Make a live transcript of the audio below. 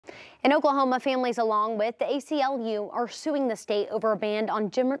In Oklahoma, families along with the ACLU are suing the state over a ban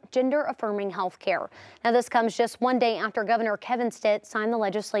on gender-affirming health care. Now, this comes just one day after Governor Kevin Stitt signed the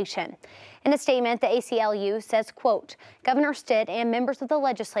legislation. In a statement, the ACLU says, quote, Governor Stitt and members of the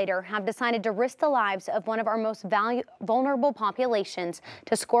legislature have decided to risk the lives of one of our most vulnerable populations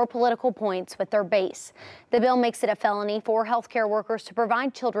to score political points with their base. The bill makes it a felony for healthcare workers to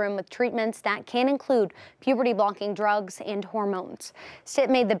provide children with treatments that can include puberty-blocking drugs and hormones. Stitt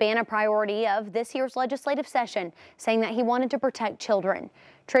made the ban a priority of this year's legislative session, saying that he wanted to protect children.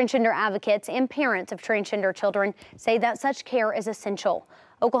 Transgender advocates and parents of transgender children say that such care is essential.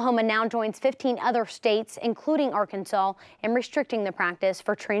 Oklahoma now joins 15 other states, including Arkansas, in restricting the practice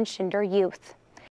for transgender youth.